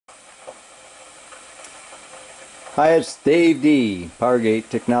Hi, it's Dave D, Powergate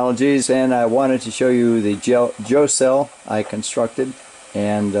Technologies, and I wanted to show you the Joe cell I constructed.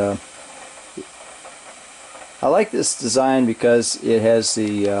 And I like this design because it has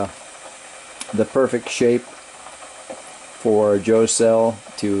the perfect shape for a Joe cell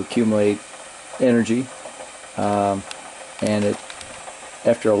to accumulate energy, and it,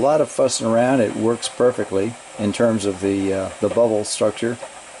 after a lot of fussing around, it works perfectly in terms of the bubble structure.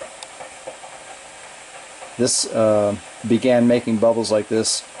 This began making bubbles like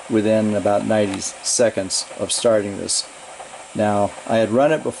this within about 90 seconds of starting this. Now, I had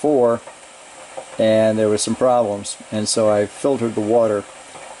run it before and there were some problems, and so I filtered the water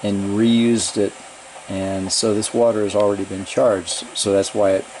and reused it, and so this water has already been charged, so that's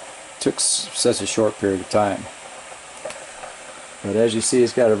why it took such a short period of time. But as you see,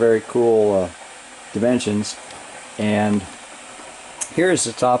 it's got a very cool dimensions, and here's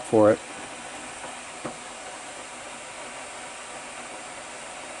the top for it.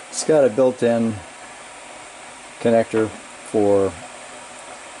 It's got a built-in connector for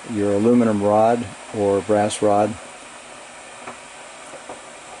your aluminum rod or brass rod,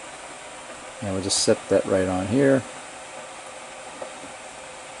 and we'll just set that right on here.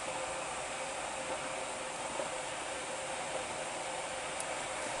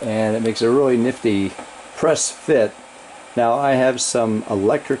 And it makes a really nifty press fit. Now, I have some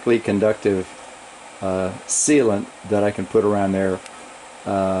electrically conductive sealant that I can put around there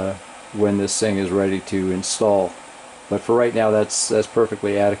when this thing is ready to install, but for right now that's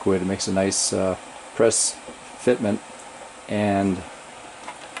perfectly adequate. It makes a nice press fitment, and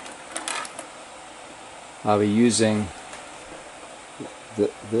I'll be using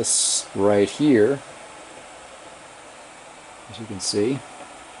this right here, as you can see,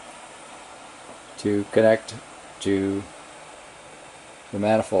 to connect to the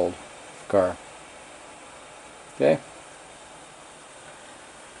manifold car. Okay.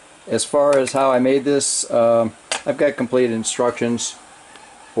 As far as how I made this, I've got complete instructions,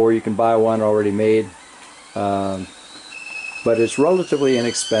 or you can buy one already made, but it's relatively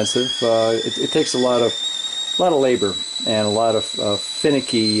inexpensive. It takes a lot of labor and a lot of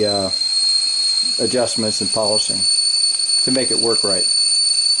finicky adjustments and polishing to make it work right.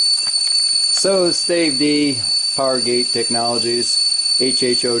 So it's Dave D, Powergate Technologies,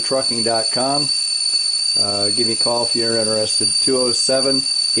 hhotrucking.com. Give me a call if you're interested.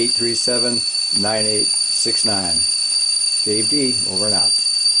 207-837-9869. Dave D, over and out.